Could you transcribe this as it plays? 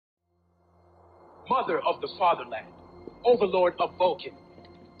mother of the fatherland, overlord of Vulcan,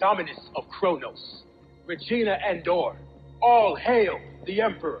 dominus of Kronos, Regina Andor. All hail the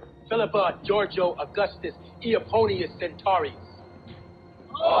Emperor, Philippa Georgiou Augustus Iaponius Centarius.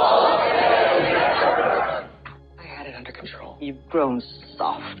 All hail the Emperor! I had it under control. You've grown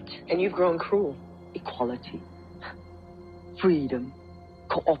soft. And you've grown cruel. Equality, freedom,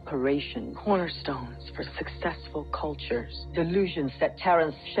 cooperation, cornerstones for successful cultures. Delusions that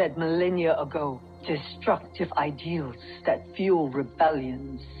Terrans shed millennia ago. Destructive ideals that fuel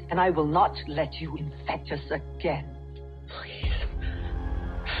rebellions. And I will not let you infect us again. Please.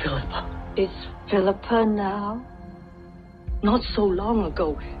 Philippa. It's Philippa now. Not so long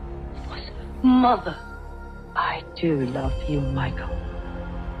ago, it was Mother. I do love you, Michael.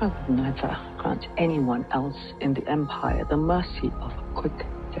 I would never grant anyone else in the Empire the mercy of a quick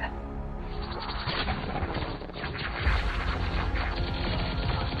death.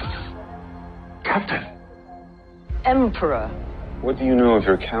 Captain! Emperor! What do you know of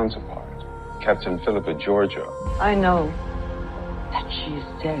your counterpart, Captain Philippa Georgiou? I know that she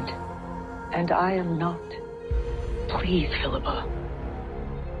is dead, and I am not. Please, Philippa.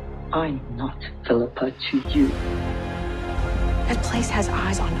 I'm not Philippa to you. That place has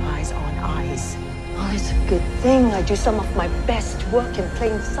eyes on eyes on eyes. Well, it's a good thing I do some of my best work in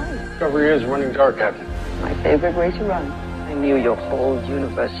plain sight. Discovery is running dark, Captain. My favorite way to run. I knew your whole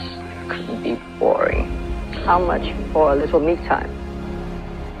universe couldn't be boring. How much for a little me time?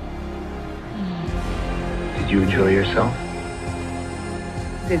 Did you enjoy yourself?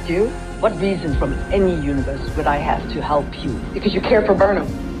 Did you? What reason from any universe would I have to help you? Because you cared for Burnham.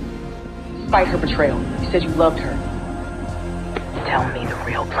 Despite her betrayal, you said you loved her. Tell me the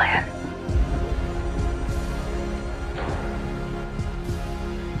real plan.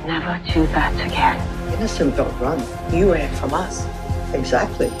 Never do that again. Innocent don't run. You ran from us.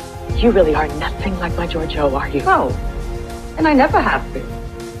 Exactly. You really are nothing like my Georgiou, are you? No. And I never have been.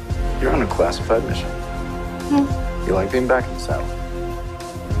 You're on a classified mission. You like being back in the saddle?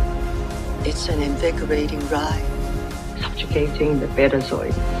 It's an invigorating ride. Subjugating the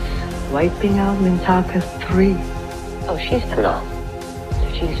Betazoids. Wiping out Mintaka 3. Oh, she's the No.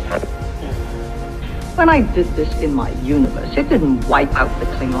 She's When I did this in my universe, it didn't wipe out the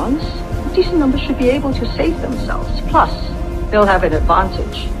Klingons. A decent number should be able to save themselves. Plus, they'll have an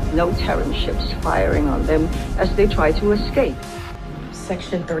advantage. No Terran ships firing on them as they try to escape.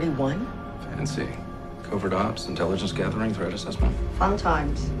 Section 31? Fancy. Covert ops, intelligence gathering, threat assessment. Fun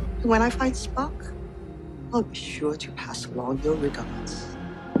times. When I find Spock, I'll be sure to pass along your regards.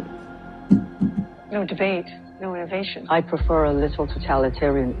 No debate, no innovation. I prefer a little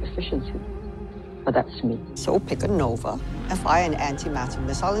totalitarian efficiency. But that's me. So pick a nova and fire an antimatter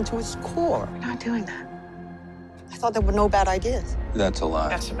missile into its core. We're not doing that. I thought there were no bad ideas. That's a lie.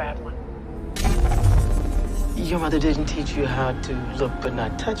 That's a bad one. Your mother didn't teach you how to look but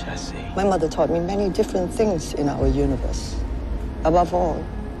not touch, I see. My mother taught me many different things in our universe. Above all,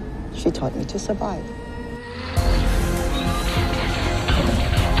 she taught me to survive.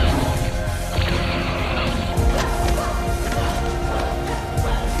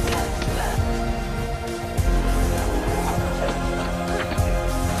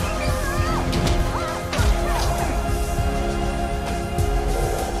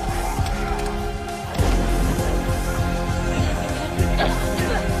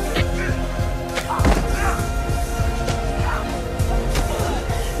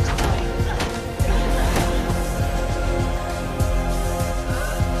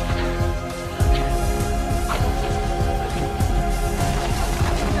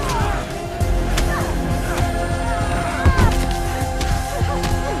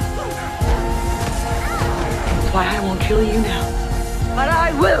 Why I won't kill you now. But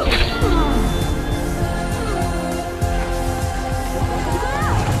I will!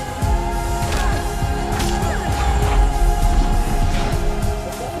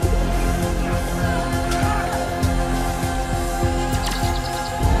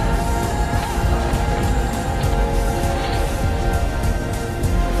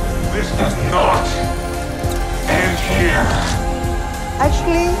 This does not end here.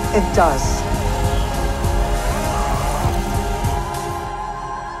 Actually, it does.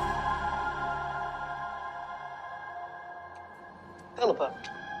 Philippa,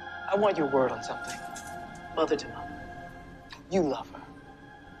 I want your word on something. Mother to mother. You love her.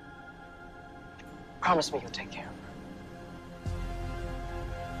 Promise me you'll take care of her.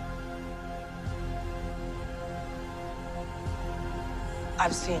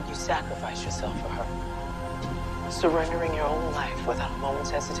 I've seen you sacrifice yourself for her, surrendering your own life without a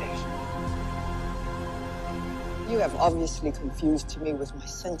moment's hesitation. You have obviously confused me with my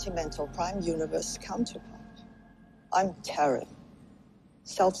sentimental Prime Universe counterpart. I'm Terran.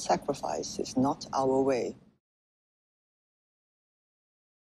 Self-sacrifice is not our way.